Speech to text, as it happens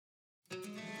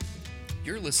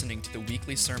You're listening to the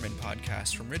weekly sermon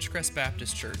podcast from Ridgecrest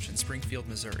Baptist Church in Springfield,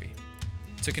 Missouri.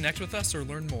 To connect with us or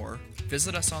learn more,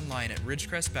 visit us online at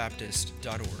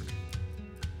ridgecrestbaptist.org.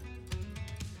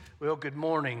 Well, good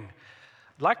morning.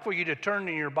 I'd like for you to turn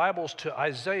in your Bibles to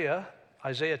Isaiah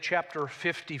chapter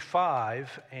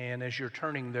 55. And as you're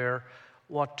turning there,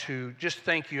 I want to just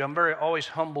thank you. I'm always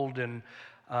humbled and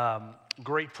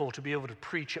grateful to be able to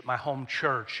preach at my home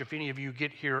church. If any of you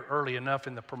get here early enough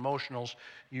in the promotionals,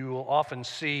 you will often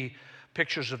see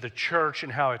pictures of the church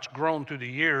and how it's grown through the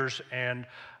years. And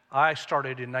I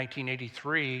started in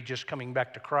 1983, just coming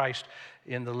back to Christ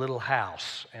in the little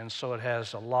house. And so it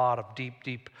has a lot of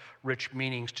deep, rich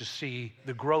meanings to see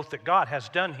the growth that God has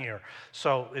done here.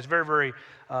 So it's very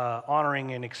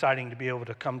honoring and exciting to be able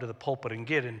to come to the pulpit and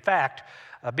get. In fact,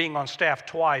 being on staff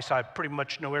twice, I pretty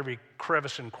much know every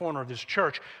crevice and corner of this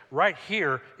church. Right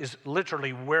here is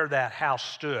literally where that house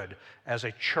stood as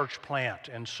a church plant.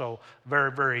 And so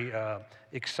very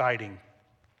exciting.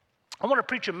 I want to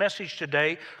preach a message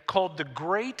today called The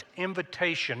Great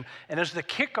Invitation. And as the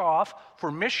kickoff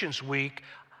for Missions Week,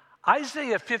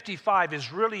 Isaiah 55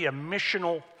 is really a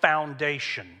missional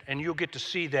foundation. And you'll get to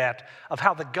see that of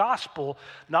how the gospel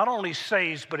not only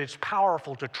saves, but it's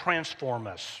powerful to transform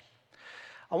us.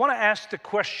 I want to ask the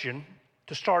question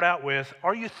to start out with,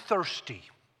 are you thirsty?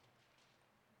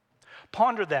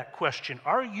 Ponder that question.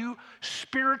 Are you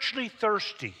spiritually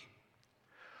thirsty?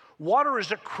 Water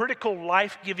is a critical,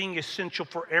 life-giving essential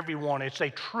for everyone. It's a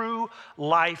true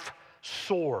life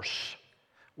source.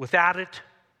 Without it,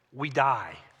 we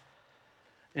die.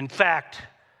 In fact,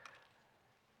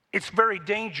 it's very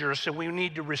dangerous and we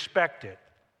need to respect it.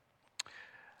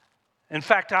 In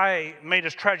fact, I made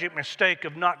a tragic mistake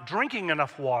of not drinking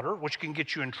enough water, which can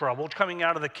get you in trouble. Coming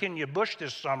out of the Kenya bush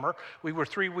this summer, we were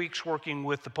 3 weeks working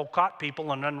with the Pokot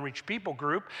people, an unreached people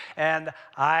group, and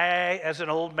I, as an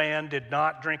old man, did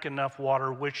not drink enough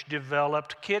water, which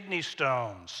developed kidney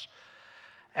stones.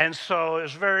 And so it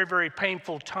was a very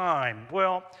painful time.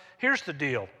 Well, here's the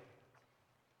deal.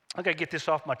 I got to get this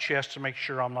off my chest to make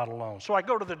sure I'm not alone. So I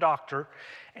go to the doctor,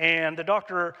 and the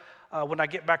doctor, when I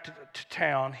get back to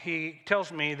town, he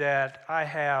tells me that I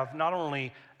have not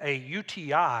only a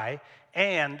UTI,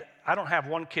 and I don't have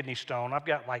one kidney stone, I've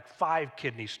got like 5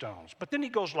 kidney stones. But then he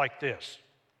goes like this.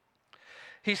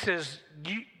 He says,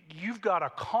 you've got a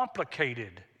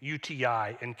complicated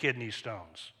UTI and kidney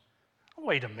stones.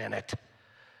 Wait a minute.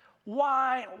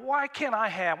 Why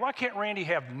can't Randy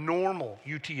have normal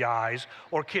UTIs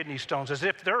or kidney stones as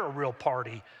if they're a real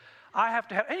party? I have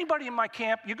to have, anybody in my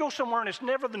camp, you go somewhere and it's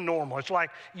never the normal. It's like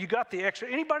you got the extra.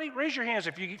 Anybody, raise your hands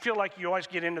if you feel like you always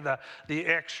get into the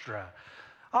extra.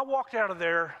 I walked out of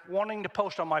there wanting to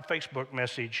post on my Facebook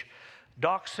message,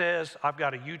 Doc says I've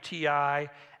got a UTI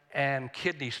and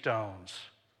kidney stones.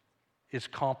 It's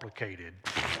complicated.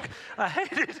 I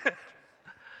hate it.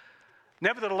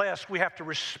 Nevertheless, we have to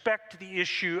respect the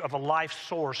issue of a life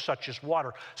source such as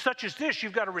water. Such as this,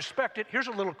 you've got to respect it. Here's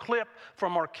a little clip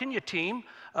from our Kenya team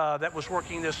that was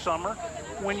working this summer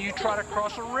when you try to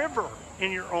cross a river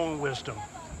in your own wisdom.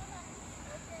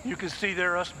 You can see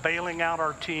there us bailing out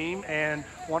our team, and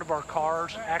one of our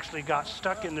cars actually got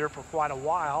stuck in there for quite a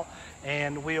while,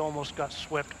 and we almost got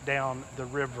swept down the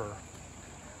river.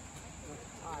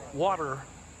 Water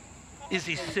is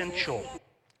essential.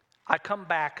 I come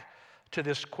back to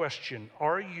this question,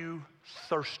 are you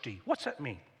thirsty? What's that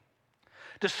mean?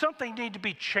 Does something need to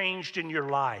be changed in your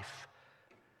life?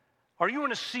 Are you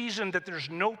in a season that there's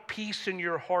no peace in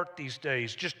your heart these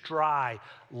days, just dry,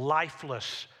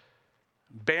 lifeless,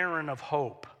 barren of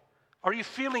hope? Are you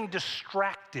feeling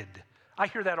distracted? I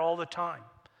hear that all the time.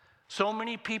 So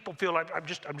many people feel like I'm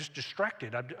just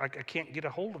distracted. I can't get a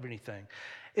hold of anything.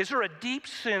 Is there a deep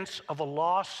sense of a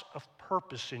loss of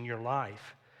purpose in your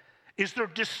life? Is there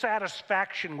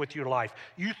dissatisfaction with your life?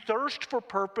 You thirst for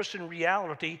purpose and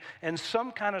reality and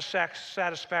some kind of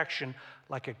satisfaction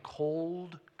like a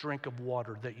cold drink of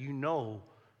water that you know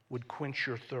would quench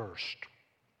your thirst.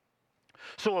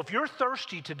 So if you're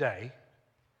thirsty today,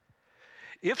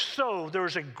 if so,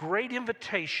 there's a great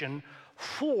invitation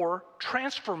for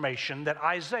transformation that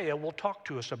Isaiah will talk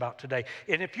to us about today.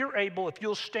 And if you're able, if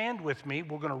you'll stand with me,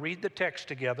 we're going to read the text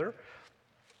together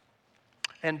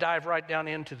and dive right down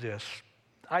into this.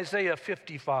 Isaiah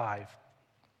 55.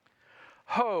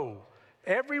 Ho,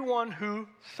 everyone who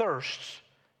thirsts,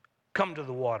 come to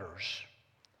the waters.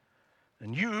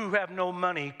 And you who have no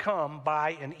money, come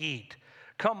buy and eat.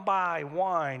 Come buy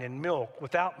wine and milk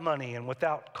without money and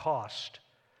without cost.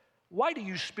 Why do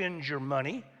you spend your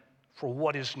money for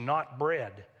what is not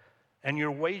bread, and your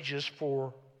wages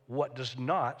for what does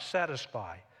not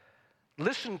satisfy?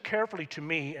 Listen carefully to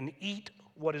me and eat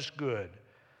what is good,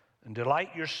 and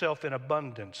delight yourself in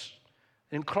abundance.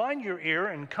 Incline your ear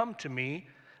and come to me.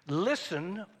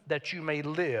 Listen that you may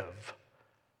live.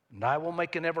 And I will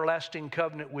make an everlasting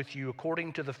covenant with you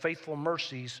according to the faithful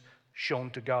mercies shown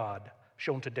to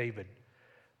David.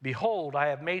 Behold, I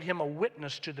have made him a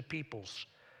witness to the peoples,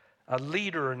 a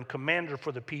leader and commander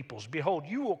for the peoples. Behold,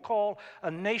 you will call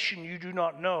a nation you do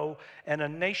not know, and a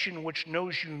nation which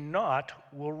knows you not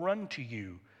will run to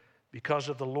you, because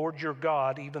of the Lord your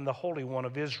God, even the Holy One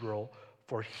of Israel,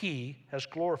 for he has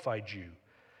glorified you.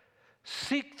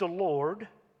 Seek the Lord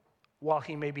while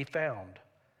he may be found.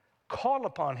 Call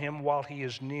upon him while he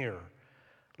is near.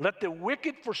 Let the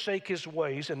wicked forsake his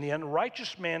ways, and the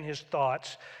unrighteous man his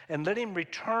thoughts, and let him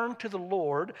return to the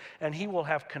Lord, and he will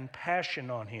have compassion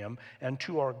on him, and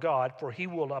to our God, for he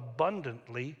will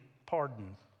abundantly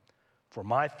pardon. For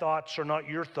my thoughts are not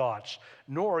your thoughts,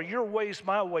 nor are your ways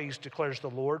my ways, declares the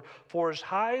Lord. For as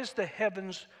high as the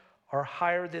heavens are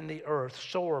higher than the earth,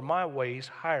 so are my ways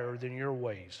higher than your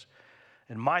ways,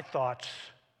 and my thoughts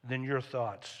than your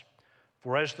thoughts.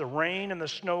 For as the rain and the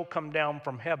snow come down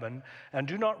from heaven, and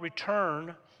do not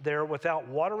return there without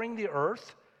watering the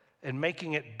earth, and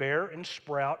making it bear and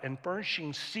sprout, and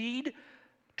furnishing seed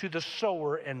to the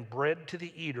sower and bread to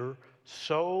the eater,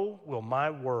 so will my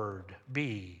word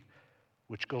be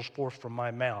which goes forth from my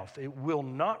mouth. It will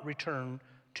not return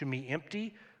to me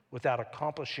empty, without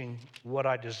accomplishing what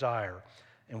I desire,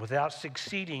 and without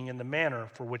succeeding in the manner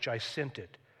for which I sent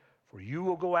it. For you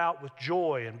will go out with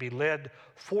joy and be led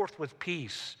forth with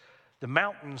peace. The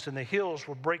mountains and the hills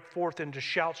will break forth into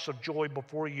shouts of joy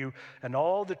before you, and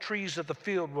all the trees of the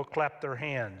field will clap their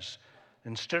hands.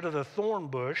 Instead of the thorn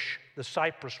bush, the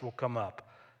cypress will come up,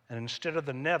 and instead of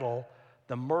the nettle,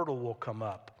 the myrtle will come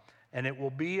up. And it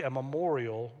will be a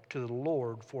memorial to the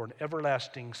Lord for an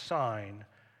everlasting sign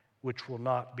which will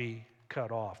not be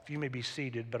cut off. You may be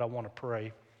seated, but I want to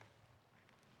pray.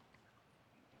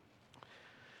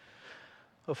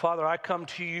 Oh, Father, I come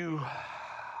to you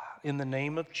in the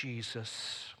name of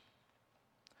Jesus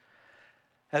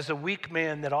as a weak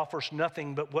man that offers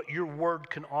nothing but what your word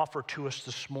can offer to us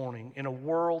this morning in a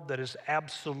world that is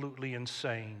absolutely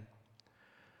insane.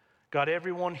 God,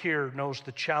 everyone here knows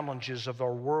the challenges of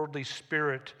our worldly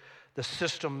spirit, the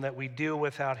system that we deal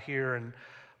with out here. And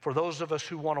for those of us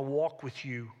who want to walk with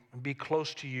you and be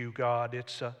close to you, God,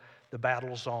 the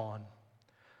battle's on.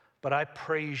 But I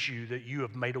praise you that you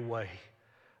have made a way.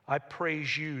 I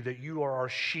praise you that you are our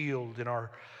shield and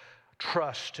our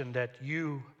trust, and that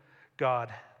you,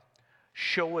 God,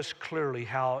 show us clearly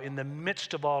how in the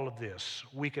midst of all of this,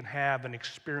 we can have and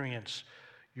experience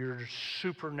your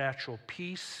supernatural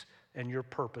peace and your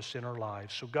purpose in our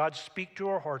lives. So God, speak to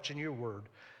our hearts in your word.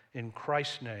 In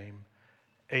Christ's name,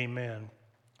 amen.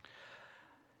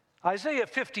 Isaiah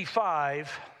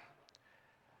 55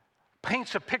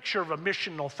 paints a picture of a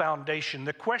missional foundation.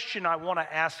 The question I want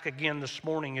to ask again this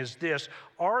morning is this: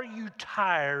 are you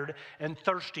tired and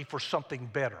thirsty for something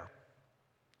better?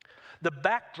 The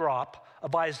backdrop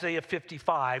of Isaiah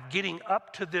 55, getting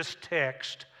up to this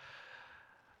text,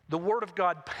 the Word of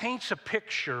God paints a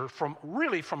picture from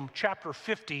chapter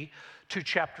 50 to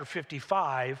chapter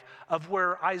 55 of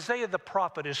where Isaiah the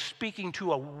prophet is speaking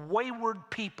to a wayward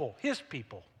people, his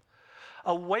people,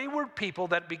 a wayward people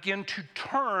that begin to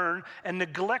turn and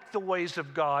neglect the ways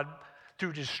of God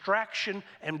through distraction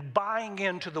and buying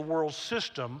into the world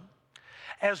system,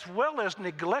 as well as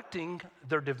neglecting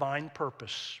their divine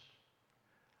purpose,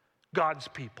 God's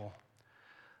people.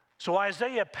 So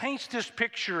Isaiah paints these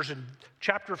pictures in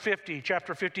chapter 50,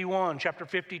 chapter 51, chapter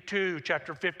 52,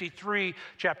 chapter 53,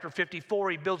 chapter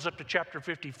 54. He builds up to chapter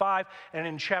 55. And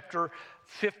in chapter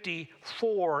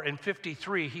 54 and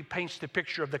 53, he paints the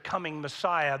picture of the coming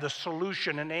Messiah, the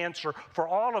solution and answer for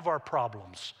all of our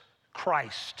problems.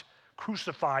 Christ,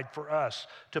 crucified for us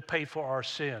to pay for our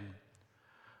sin.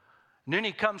 And then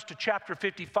he comes to chapter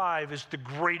 55 is the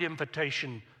great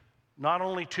invitation, not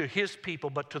only to his people,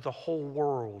 but to the whole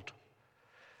world.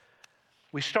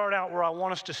 We start out where I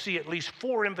want us to see at least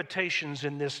 4 invitations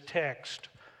in this text.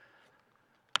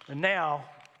 And now,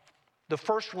 the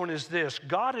first one is this: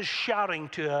 God is shouting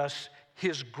to us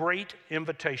his great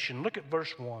invitation. Look at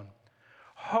verse 1.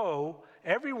 Ho,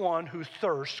 everyone who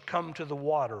thirsts, come to the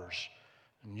waters.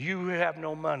 And you who have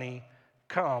no money,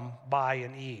 come buy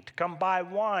and eat. Come buy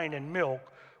wine and milk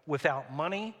without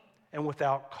money and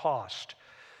without cost.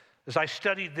 As I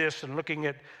studied this and looking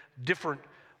at different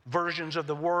versions of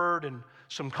the word and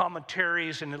some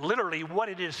commentaries and literally what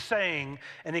it is saying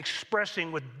and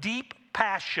expressing with deep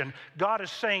passion, God is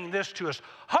saying this to us: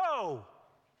 ho,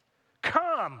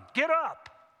 come, get up.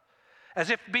 as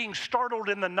if being startled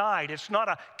in the night. It's not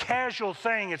a casual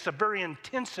thing, it's a very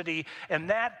intensity, and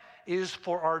that is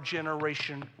for our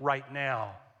generation right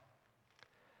now.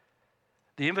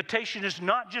 The invitation is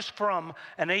not just from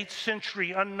an 8th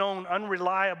century unknown,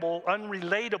 unreliable,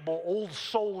 unrelatable old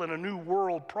soul in a new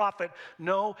world prophet.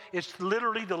 No, it's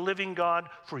literally the living God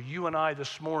for you and I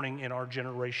this morning in our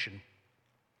generation.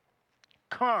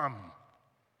 Come,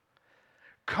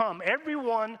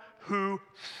 everyone who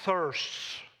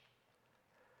thirsts.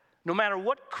 No matter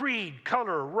what creed,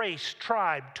 color, race,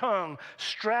 tribe, tongue,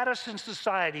 stratus in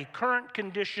society, current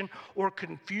condition, or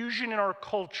confusion in our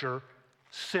culture,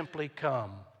 simply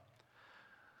come.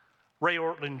 Ray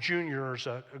Ortlund Jr. is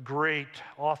a great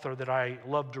author that I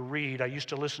love to read. I used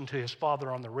to listen to his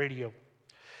father on the radio.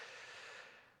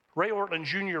 Ray Ortlund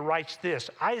Jr. writes this: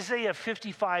 Isaiah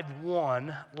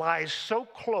 55:1 lies so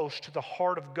close to the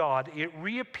heart of God, it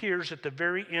reappears at the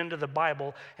very end of the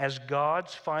Bible as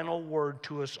God's final word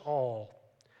to us all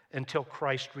until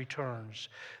Christ returns.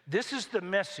 This is the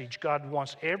message God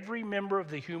wants every member of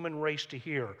the human race to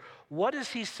hear. What is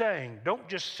he saying? Don't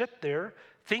just sit there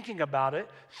thinking about it,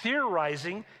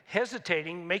 theorizing,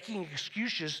 hesitating, making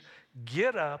excuses.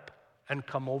 Get up and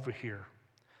come over here.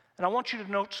 And I want you to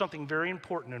note something very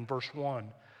important in verse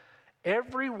 1.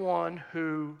 Everyone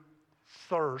who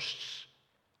thirsts,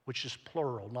 which is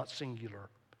plural, not singular.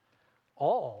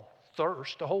 All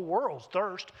thirst, the whole world's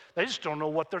thirst. They just don't know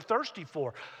what they're thirsty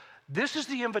for. This is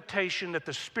the invitation that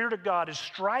the Spirit of God is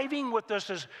striving with us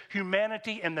as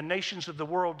humanity and the nations of the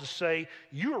world to say,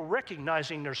 you are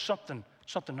recognizing there's something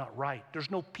not right.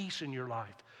 There's no peace in your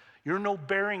life. You're no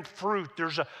bearing fruit.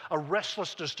 There's a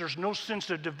restlessness. There's no sense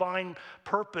of divine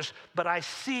purpose. But I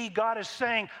see, God is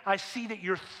saying, I see that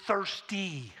you're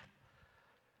thirsty.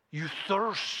 You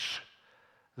thirst.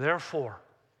 Therefore,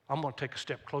 I'm going to take a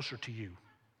step closer to you.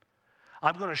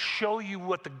 I'm going to show you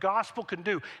what the gospel can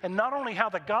do. And not only how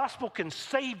the gospel can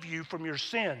save you from your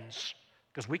sins,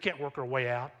 because we can't work our way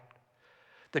out.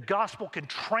 The gospel can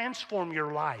transform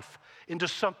your life into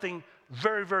something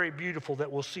very, very beautiful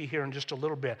that we'll see here in just a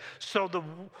little bit. So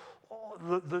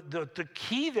the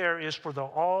key there is for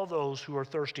all those who are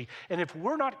thirsty. And if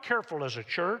we're not careful as a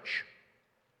church,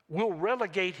 we'll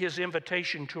relegate his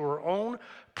invitation to our own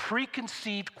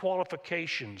preconceived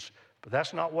qualifications. But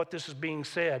that's not what this is being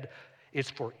said. It's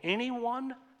for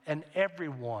anyone and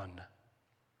everyone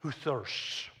who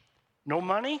thirsts. No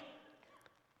money,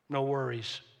 no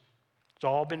worries. It's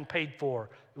all been paid for.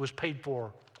 It was paid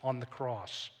for on the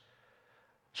cross.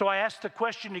 So I ask the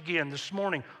question again this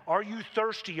morning, are you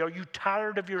thirsty? Are you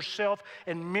tired of yourself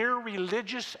and mere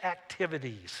religious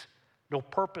activities? No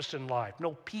purpose in life,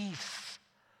 no peace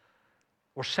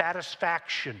or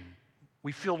satisfaction.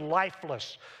 We feel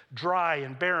lifeless, dry,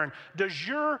 and barren. Does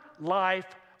your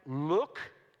life look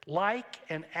like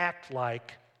and act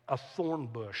like a thorn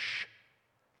bush?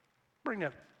 Bring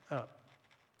that up.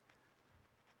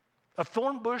 A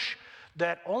thorn bush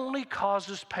that only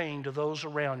causes pain to those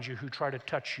around you who try to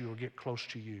touch you or get close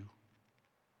to you.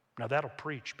 Now that'll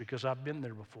preach, because I've been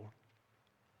there before.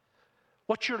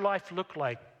 What's your life look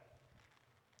like?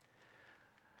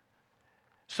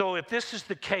 So if this is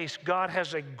the case, God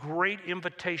has a great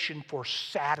invitation for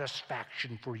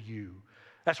satisfaction for you.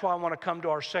 That's why I want to come to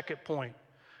our second point.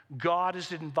 God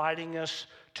is inviting us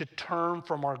to turn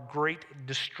from our great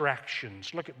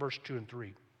distractions. Look at verse 2 and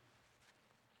 3.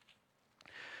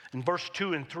 In verse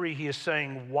 2 and 3, he is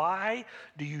saying, why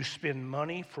do you spend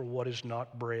money for what is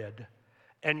not bread,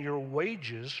 and your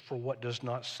wages for what does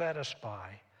not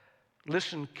satisfy?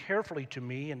 Listen carefully to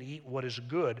me and eat what is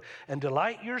good, and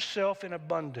delight yourself in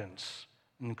abundance.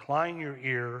 Incline your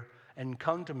ear and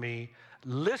come to me.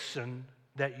 Listen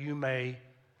that you may,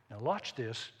 now watch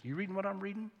this. You reading what I'm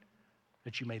reading?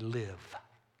 That you may live.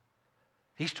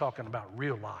 He's talking about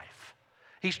real life.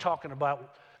 He's talking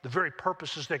about the very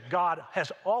purposes that God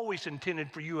has always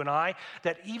intended for you and I,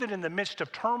 that even in the midst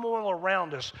of turmoil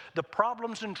around us, the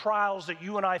problems and trials that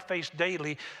you and I face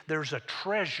daily, there's a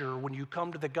treasure when you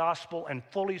come to the gospel and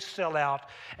fully sell out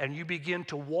and you begin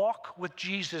to walk with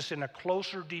Jesus in a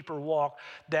closer, deeper walk,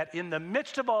 that in the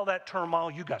midst of all that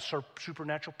turmoil, you got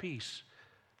supernatural peace.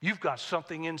 You've got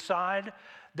something inside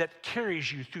that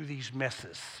carries you through these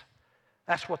messes.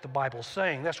 That's what the Bible's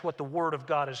saying. That's what the Word of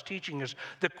God is teaching us.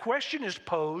 The question is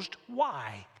posed,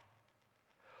 why?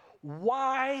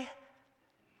 Why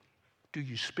do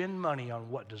you spend money on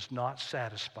what does not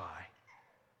satisfy?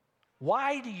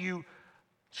 Why do you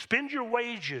spend your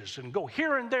wages and go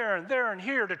here and there and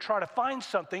here to try to find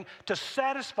something to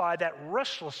satisfy that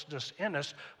restlessness in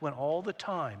us when all the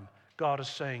time God is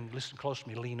saying, listen close to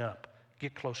me, lean up,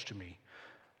 get close to me.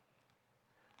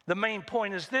 The main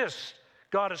point is this.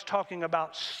 God is talking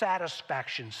about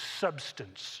satisfaction,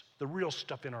 substance, the real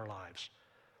stuff in our lives,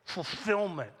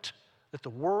 fulfillment that the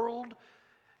world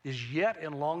is yet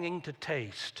in longing to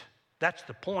taste. That's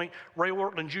the point. Ray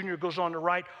Ortland Jr. goes on to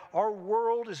write, our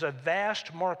world is a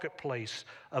vast marketplace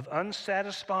of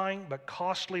unsatisfying but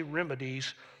costly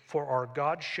remedies for our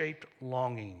God-shaped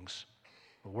longings.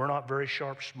 But we're not very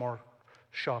smart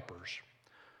shoppers.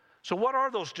 So what are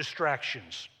those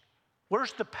distractions?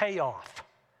 Where's the payoff?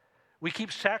 We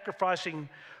keep sacrificing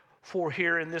for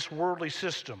here in this worldly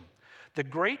system. The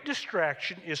great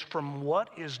distraction is from what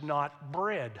is not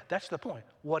bread. That's the point.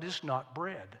 What is not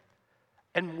bread?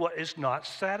 And what is not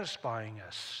satisfying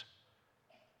us?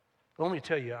 Let me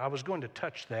tell you, I was going to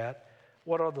touch that.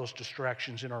 What are those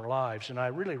distractions in our lives? And I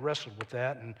really wrestled with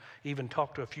that and even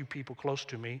talked to a few people close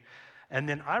to me. And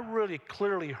then I really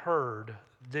clearly heard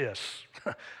this,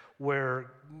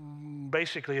 where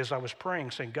basically as I was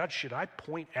praying, saying, God, should I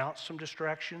point out some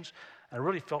distractions? I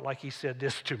really felt like he said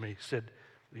this to me. He said,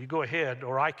 you go ahead,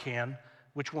 or I can.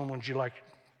 Which one would you like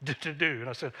to do? And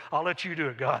I said, I'll let you do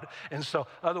it, God. And so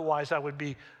otherwise I would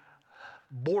be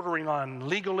bordering on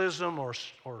legalism or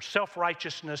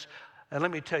self-righteousness. And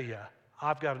let me tell you,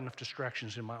 I've got enough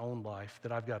distractions in my own life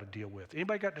that I've got to deal with.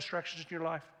 Anybody got distractions in your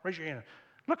life? Raise your hand.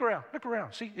 Look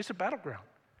around. See, it's a battleground.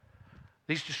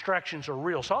 These distractions are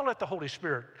real. So I'll let the Holy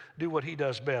Spirit do what he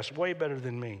does best, way better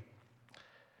than me.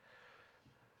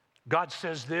 God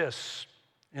says this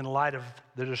in light of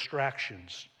the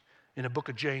distractions. In the book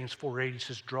of James 4:8, he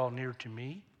says, draw near to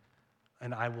me,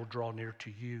 and I will draw near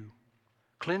to you.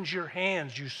 Cleanse your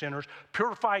hands, you sinners.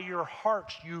 Purify your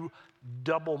hearts, you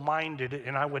double-minded.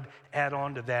 And I would add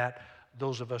on to that,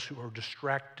 those of us who are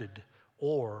distracted,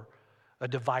 or a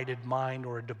divided mind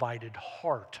or a divided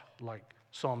heart, like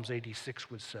Psalms 86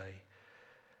 would say.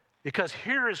 Because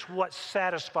here is what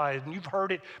satisfies, and you've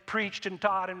heard it preached and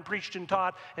taught,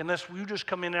 unless you just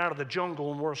come in out of the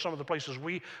jungle and where some of the places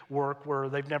we work where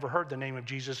they've never heard the name of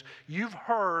Jesus. You've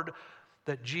heard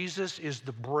that Jesus is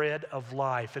the bread of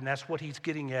life, and that's what he's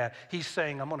getting at. He's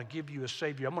saying, I'm going to give you a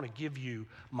Savior. I'm going to give you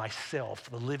myself,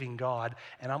 the living God,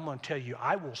 and I'm going to tell you,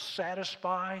 I will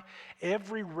satisfy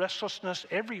every restlessness,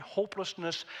 every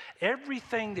hopelessness,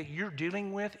 everything that you're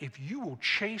dealing with. If you will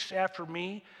chase after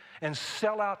me and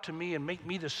sell out to me and make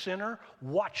me the sinner,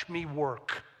 watch me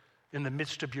work in the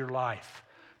midst of your life,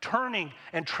 turning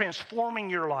and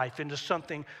transforming your life into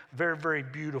something very, very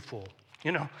beautiful.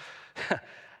 You know,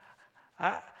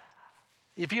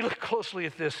 if you look closely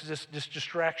at this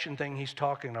distraction thing he's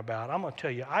talking about, I'm going to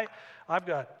tell you,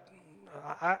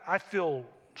 I feel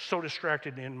so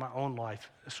distracted in my own life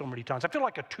so many times. I feel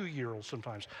like a 2-year-old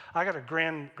sometimes. I got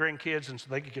grandkids, and so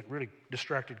they can get really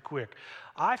distracted quick.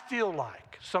 I feel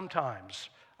like sometimes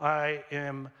I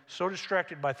am so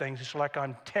distracted by things, it's like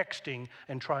I'm texting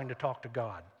and trying to talk to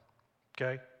God,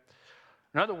 okay?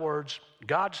 In other words,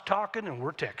 God's talking and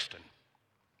we're texting,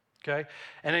 okay?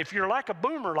 And if you're like a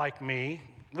boomer like me,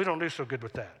 we don't do so good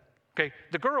with that. Okay,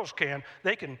 the girls can.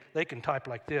 They can type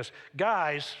like this.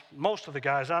 Guys, most of the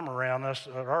guys I'm around, us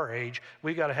at our age,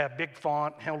 we got to have big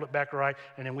font, held it back right,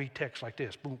 and then we text like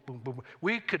this. Boom, boom, boom.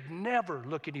 We could never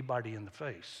look anybody in the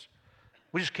face.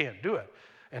 We just can't do it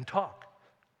and talk.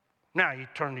 Now you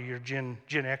turn to your Gen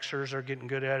Xers, are getting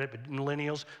good at it, but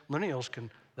millennials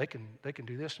can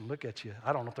do this and look at you.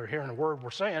 I don't know if they're hearing a word we're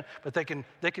saying, but they can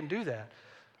do that.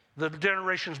 The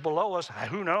generations below us,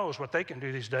 who knows what they can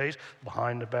do these days?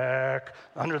 Behind the back,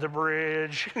 under the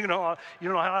bridge, you know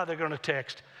how they're going to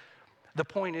text. The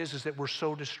point is that we're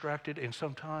so distracted, and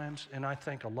sometimes, and I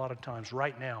think a lot of times,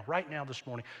 right now, this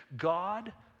morning,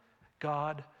 God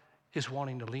is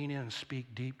wanting to lean in and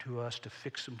speak deep to us to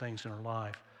fix some things in our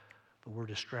life, but we're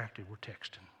distracted, we're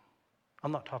texting.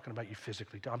 I'm not talking about you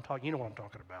physically. You know what I'm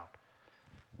talking about.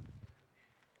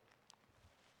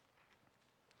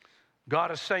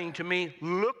 God is saying to me,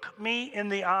 look me in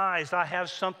the eyes. I have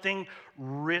something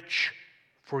rich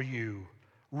for you,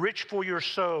 rich for your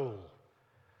soul.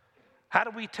 How do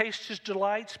we taste his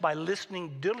delights? By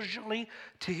listening diligently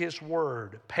to his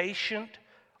word. Patient,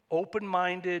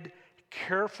 open-minded,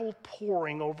 careful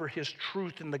poring over his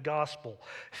truth in the gospel.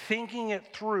 Thinking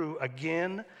it through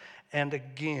again and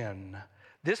again.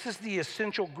 This is the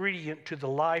essential ingredient to the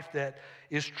life that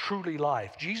is truly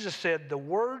life. Jesus said, the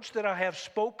words that I have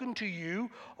spoken to you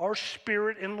are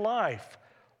spirit and life.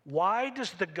 Why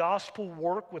does the gospel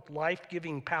work with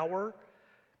life-giving power?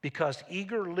 Because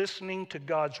eager listening to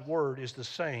God's word is the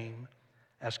same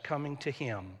as coming to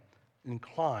him.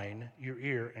 Incline your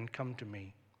ear and come to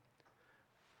me.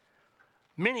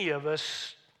 Many of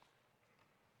us,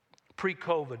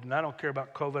 pre-COVID, and I don't care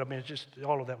about COVID, I mean, it's just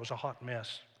all of that was a hot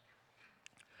mess.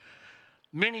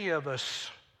 Many of us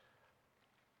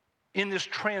in this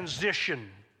transition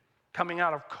coming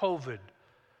out of COVID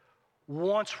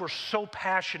once were so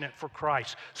passionate for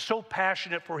Christ, so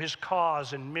passionate for his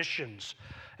cause and missions.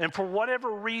 And for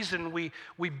whatever reason, we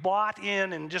bought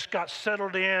in and just got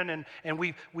settled in, and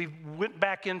we went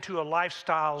back into a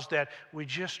lifestyles that we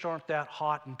just aren't that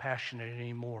hot and passionate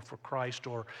anymore for Christ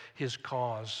or his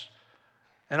cause.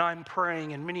 And I'm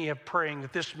praying, and many are praying,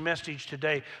 that this message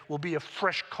today will be a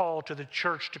fresh call to the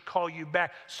church to call you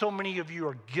back. So many of you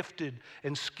are gifted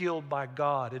and skilled by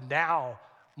God, and now,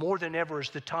 more than ever, is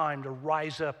the time to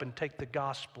rise up and take the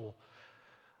gospel.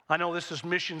 I know this is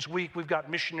Missions Week. We've got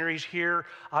missionaries here.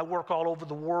 I work all over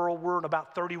the world. We're in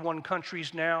about 31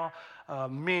 countries now,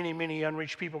 many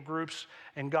unreached people groups,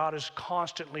 and God is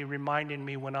constantly reminding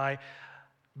me when I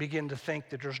begin to think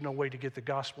that there's no way to get the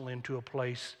gospel into a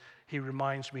place. He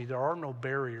reminds me there are no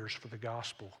barriers for the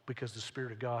gospel because the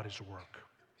Spirit of God is at work.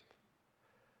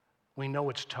 We know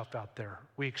it's tough out there.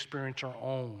 We experience our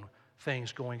own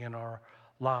things going in our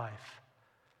life.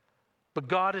 But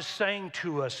God is saying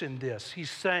to us in this,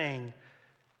 he's saying,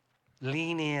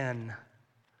 lean in.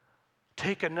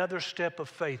 Take another step of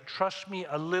faith. Trust me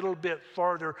a little bit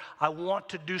farther. I want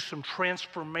to do some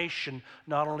transformation,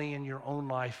 not only in your own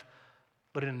life,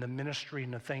 but in the ministry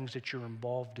and the things that you're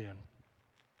involved in.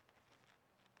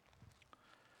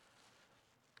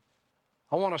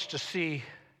 I want us to see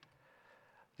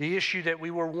the issue that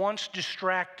we were once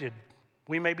distracted.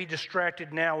 We may be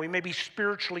distracted now. We may be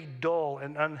spiritually dull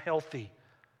and unhealthy.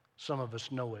 Some of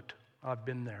us know it. I've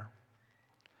been there.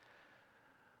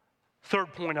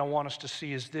 Third point I want us to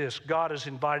see is this. God is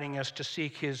inviting us to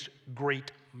seek his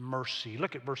great mercy.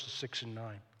 Look at verses 6 and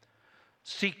 9.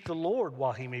 Seek the Lord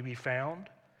while he may be found.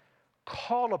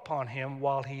 Call upon him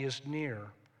while he is near.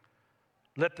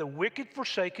 Let the wicked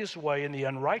forsake his way and the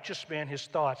unrighteous man his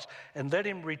thoughts, and let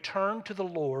him return to the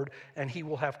Lord, and he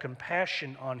will have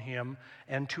compassion on him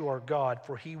and to our God,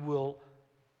 for he will,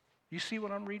 you see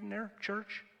what I'm reading there,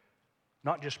 church?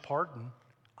 Not just pardon,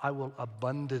 I will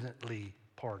abundantly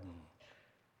pardon.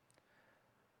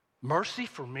 Mercy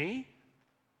for me?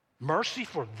 Mercy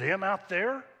for them out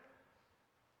there?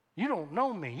 You don't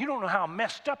know me. You don't know how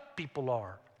messed up people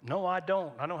are. No, I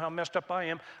don't. I know how messed up I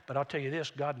am, but I'll tell you this,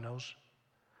 God knows.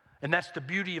 And that's the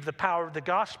beauty of the power of the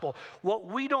gospel. What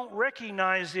we don't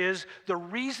recognize is the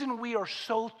reason we are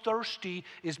so thirsty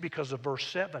is because of verse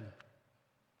 7.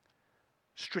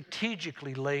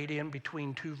 Strategically laid in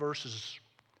between two verses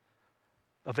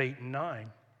of 8 and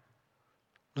 9.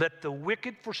 Let the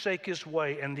wicked forsake his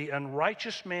way and the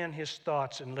unrighteous man his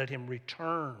thoughts, and let him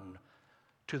return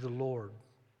to the Lord.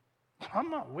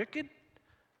 I'm not wicked.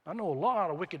 I know a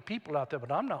lot of wicked people out there,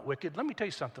 but I'm not wicked. Let me tell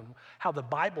you something, how the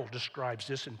Bible describes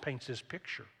this and paints this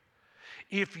picture.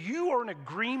 If you are in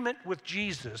agreement with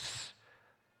Jesus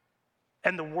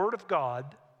and the Word of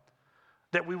God,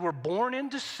 that we were born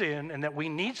into sin and that we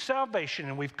need salvation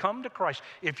and we've come to Christ,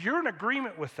 if you're in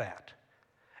agreement with that,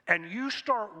 and you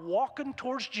start walking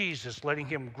towards Jesus, letting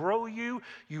him grow you,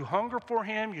 you hunger for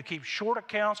him, you keep short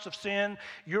accounts of sin,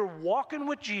 you're walking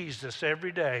with Jesus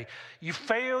every day. You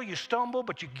fail, you stumble,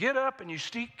 but you get up and you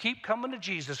keep coming to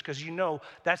Jesus because you know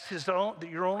that's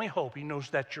your only hope. He knows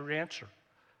that's your answer.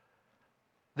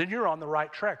 Then you're on the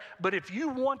right track. But if you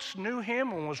once knew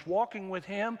him and was walking with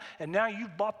him, and now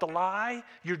you've bought the lie,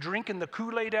 you're drinking the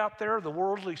Kool-Aid out there, the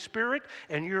worldly spirit,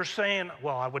 and you're saying,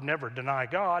 well, I would never deny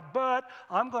God, but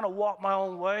I'm going to walk my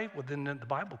own way. Well, then the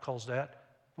Bible calls that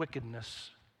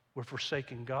wickedness. We're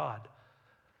forsaking God.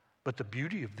 But the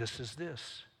beauty of this is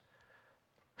this.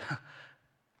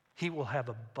 He will have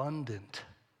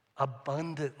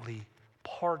abundantly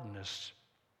pardon us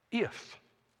if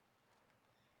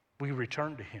we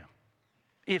return to him,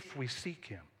 if we seek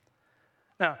him.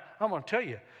 Now, I'm going to tell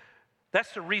you,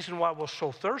 that's the reason why we're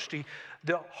so thirsty.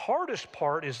 The hardest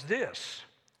part is this.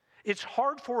 It's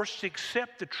hard for us to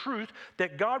accept the truth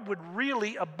that God would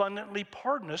really abundantly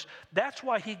pardon us. That's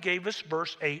why he gave us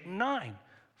verse 8 and 9.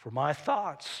 For my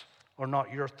thoughts are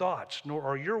not your thoughts, nor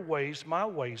are your ways my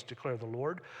ways, declare the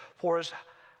Lord. For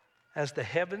as the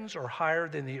heavens are higher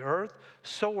than the earth,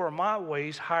 so are my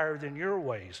ways higher than your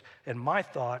ways, and my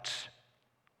thoughts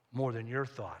more than your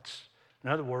thoughts. In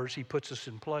other words, he puts us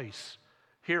in place.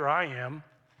 Here I am,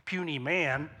 puny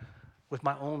man, with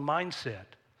my own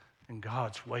mindset, and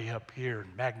God's way up here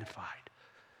and magnified.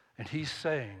 And he's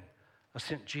saying, I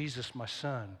sent Jesus, my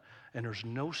son, and there's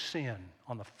no sin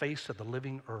on the face of the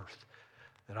living earth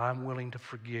that I'm willing to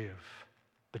forgive.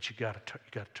 But you got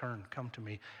to turn, come to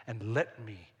me, and let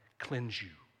me cleanse you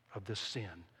of this sin.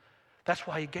 That's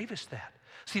why he gave us that.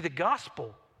 See, the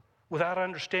gospel, without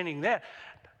understanding that,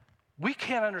 We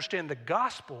can't understand the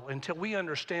gospel until we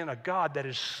understand a God that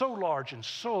is so large and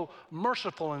so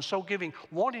merciful and so giving,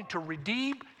 wanting to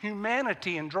redeem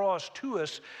humanity and draw us to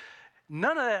us.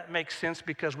 None of that makes sense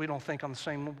because we don't think on the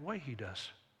same way he does.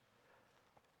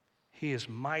 He is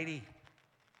mighty.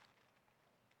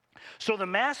 So the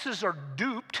masses are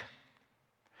duped.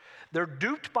 They're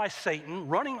duped by Satan,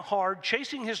 running hard,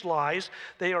 chasing his lies.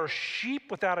 They are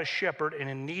sheep without a shepherd and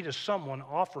in need of someone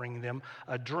offering them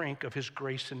a drink of his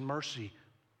grace and mercy.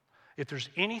 If there's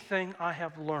anything I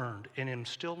have learned and am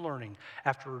still learning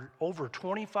after over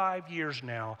 25 years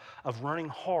now of running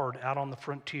hard out on the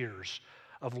frontiers,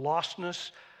 of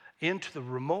lostness into the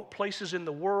remote places in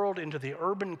the world, into the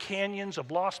urban canyons of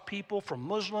lost people, from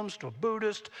Muslims to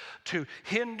Buddhists to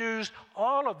Hindus,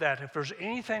 all of that, if there's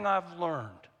anything I've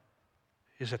learned,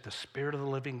 is that the Spirit of the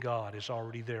living God is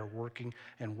already there working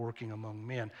and working among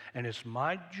men. And it's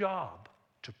my job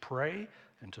to pray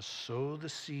and to sow the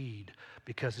seed,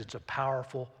 because it's a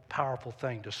powerful, powerful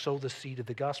thing to sow the seed of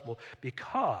the gospel,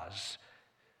 because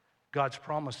God's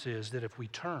promise is that if we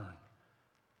turn,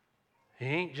 he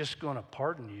ain't just going to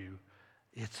pardon you,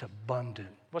 it's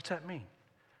abundant. What's that mean?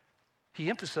 He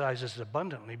emphasizes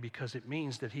abundantly because it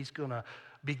means that he's going to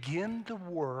begin the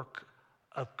work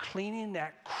of cleaning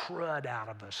that crud out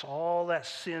of us, all that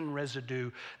sin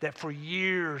residue that for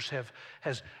years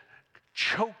has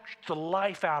choked the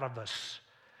life out of us.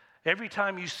 Every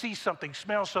time you see something,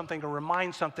 smell something, or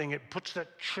remind something, it puts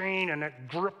that chain and that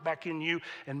grip back in you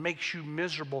and makes you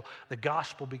miserable. The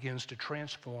gospel begins to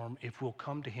transform if we'll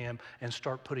come to him and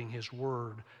start putting his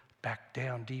word back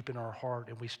down deep in our heart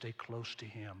and we stay close to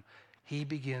him. He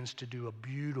begins to do a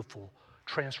beautiful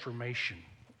transformation.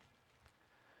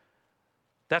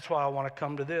 That's why I want to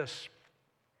come to this.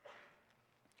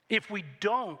 If we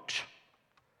don't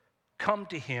come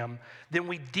to him, then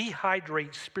we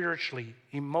dehydrate spiritually,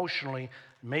 emotionally,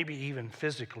 maybe even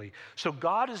physically. So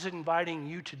God is inviting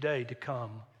you today to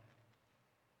come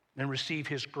and receive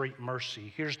his great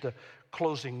mercy. Here's the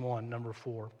closing one, number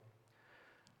 4.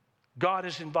 God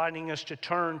is inviting us to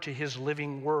turn to his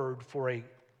living word for a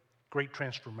great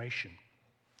transformation.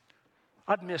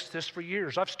 I've missed this for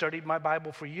years. I've studied my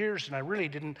Bible for years, and I really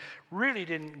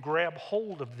didn't grab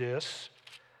hold of this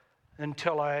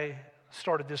until I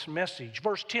started this message.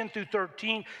 Verse 10 through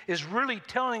 13 is really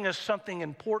telling us something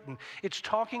important. It's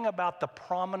talking about the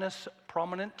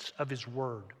prominence of his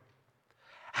word.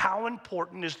 How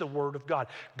important is the word of God?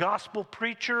 Gospel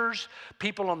preachers,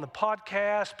 people on the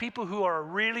podcast, people who are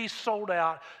really sold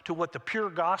out to what the pure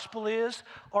gospel is,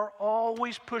 are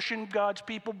always pushing God's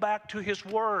people back to his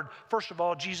word. First of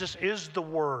all, Jesus is the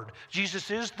word.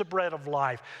 Jesus is the bread of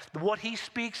life. What he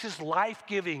speaks is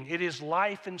life-giving. It is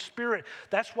life and spirit.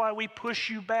 That's why we push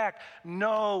you back.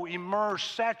 Know, immerse,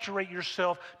 saturate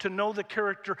yourself to know the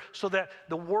character so that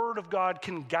the word of God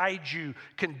can guide you,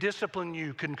 can discipline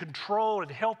you, can control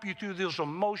and help you through those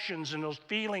emotions and those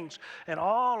feelings and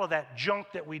all of that junk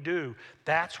that we do.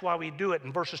 That's why we do it.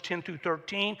 In verses 10 through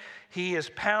 13, he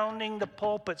is pounding the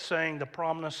pulpit saying the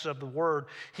promise of the word.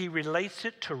 He relates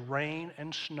it to rain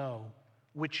and snow,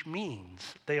 which means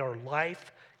they are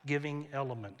life-giving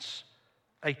elements,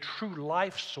 a true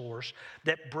life source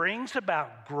that brings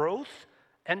about growth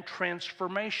and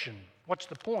transformation. What's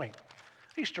the point?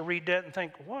 I used to read that and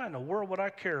think, why in the world would I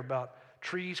care about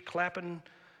trees clapping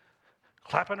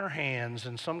her hands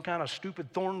and some kind of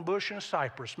stupid thorn bush and a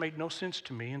cypress? Made no sense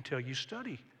to me until you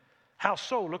study. How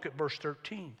so? Look at verse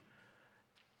 13.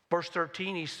 Verse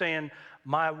 13, he's saying,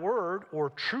 my word,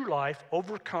 or true life,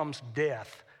 overcomes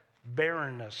death,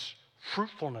 barrenness,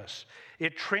 fruitfulness.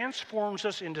 It transforms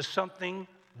us into something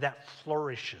that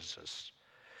flourishes us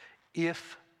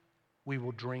if we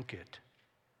will drink it.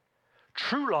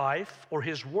 True life, or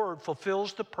his word,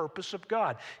 fulfills the purpose of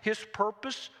God. His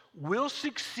purpose will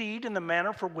succeed in the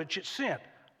manner for which it's sent.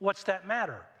 What's that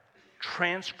matter?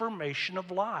 Transformation of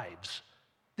lives.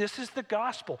 This is the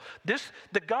gospel.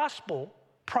 The gospel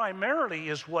primarily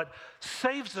is what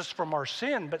saves us from our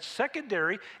sin, but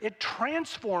secondary, it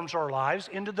transforms our lives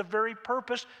into the very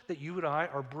purpose that you and I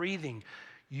are breathing.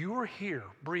 You are here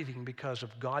breathing because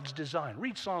of God's design.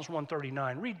 Read Psalms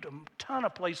 139. Read a ton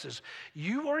of places.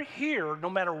 You are here no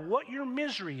matter what your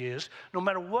misery is, no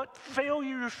matter what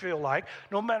failure you feel like,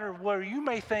 no matter where you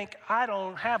may think, I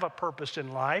don't have a purpose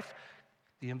in life.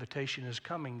 The invitation is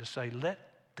coming to say, let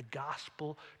the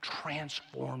gospel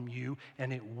transform you,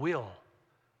 and it will.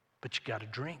 But you got to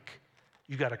drink.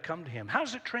 You got to come to him. How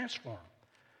does it transform?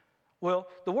 Well,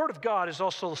 the word of God is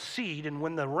also seed, and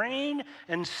when the rain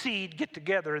and seed get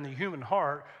together in the human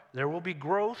heart, there will be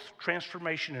growth,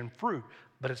 transformation, and fruit.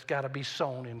 but it's got to be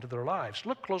sown into their lives.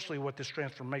 Look closely what this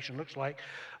transformation looks like.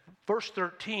 Verse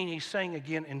 13, he's saying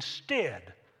again,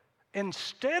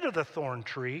 instead of the thorn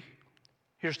tree,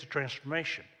 here's the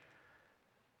transformation.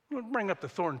 We'll bring up the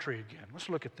thorn tree again. Let's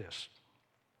look at this.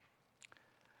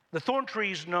 The thorn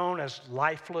tree is known as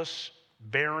lifeless,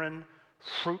 barren,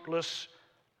 fruitless,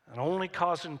 and only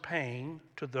causing pain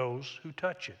to those who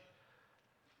touch it.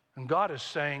 And God is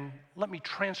saying, let me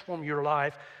transform your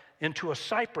life into a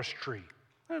cypress tree.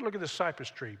 Hey, look at this cypress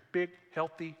tree, big,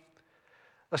 healthy.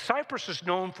 A cypress is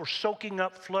known for soaking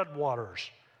up floodwaters,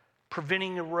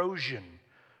 preventing erosion,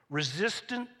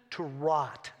 resistant to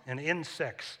rot and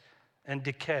insects and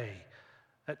decay.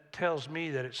 That tells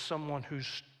me that it's someone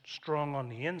who's strong on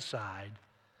the inside,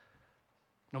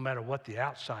 no matter what the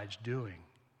outside's doing.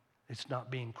 It's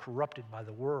not being corrupted by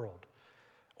the world.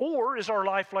 Or is our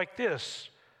life like this?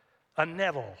 A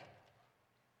nettle,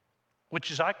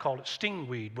 which is, I called it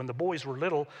stingweed. When the boys were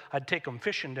little, I'd take them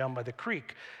fishing down by the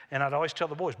creek, and I'd always tell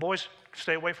the boys,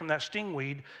 stay away from that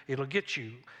stingweed, it'll get you.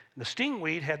 And the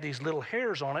stingweed had these little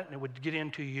hairs on it, and it would get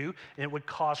into you, and it would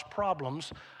cause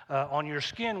problems on your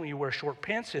skin when you wear short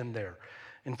pants in there.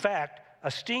 In fact, a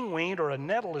stingweed or a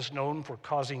nettle is known for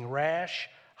causing rash,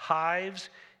 hives,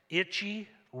 itchy,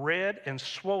 red, and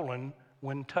swollen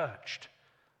when touched.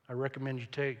 I recommend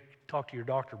you talk to your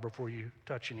doctor before you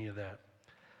touch any of that.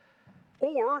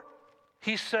 Or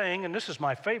he's saying, and this is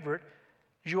my favorite,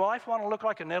 does your life want to look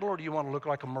like a nettle or do you want to look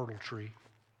like a myrtle tree?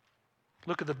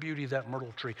 Look at the beauty of that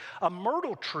myrtle tree. A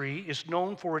myrtle tree is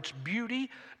known for its beauty,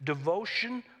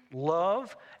 devotion,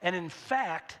 love, and in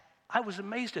fact, I was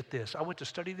amazed at this. I went to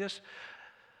study this.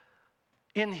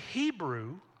 In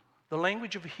Hebrew, the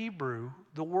language of Hebrew,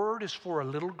 the word is for a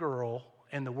little girl,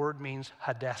 and the word means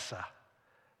Hadassah.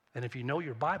 And if you know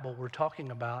your Bible, we're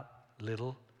talking about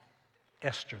little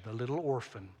Esther, the little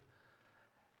orphan.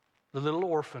 The little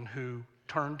orphan who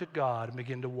turned to God and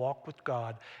began to walk with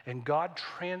God, and God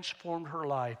transformed her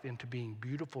life into being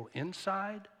beautiful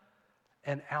inside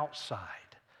and outside.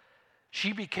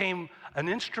 She became an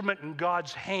instrument in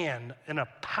God's hand in a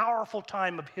powerful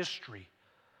time of history.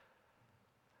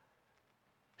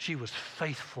 She was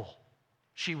faithful.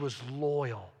 She was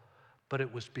loyal, but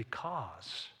it was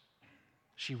because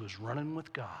she was running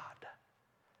with God.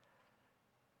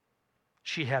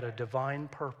 She had a divine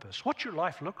purpose. What's your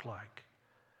life look like?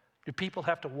 Do people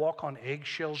have to walk on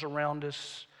eggshells around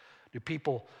us? Do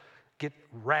people get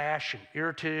rash and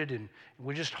irritated and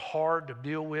we're just hard to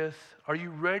deal with? Are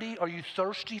you ready? Are you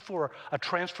thirsty for a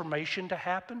transformation to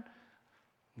happen?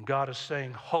 And God is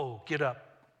saying, ho, get up.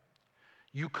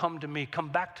 You come to me. Come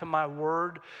back to my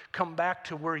word. Come back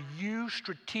to where you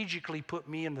strategically put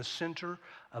me in the center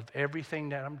of everything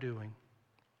that I'm doing.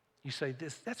 You say,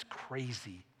 that's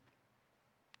crazy.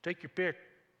 Take your pick.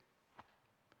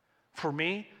 For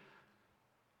me,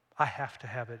 I have to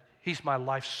have it. He's my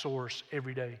life source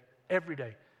every day. Every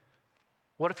day.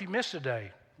 What if you miss a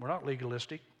day? We're not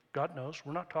legalistic. God knows.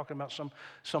 We're not talking about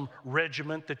some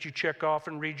regiment that you check off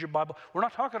and read your Bible. We're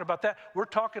not talking about that. We're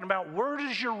talking about where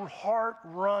does your heart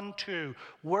run to?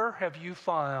 Where have you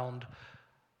found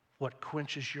what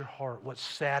quenches your heart, what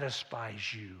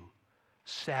satisfies you?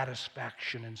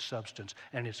 Satisfaction and substance.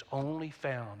 And it's only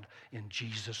found in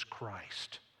Jesus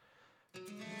Christ.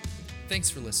 Thanks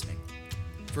for listening.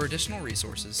 For additional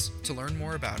resources, to learn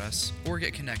more about us, or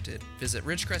get connected, visit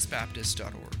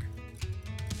ridgecrestbaptist.org.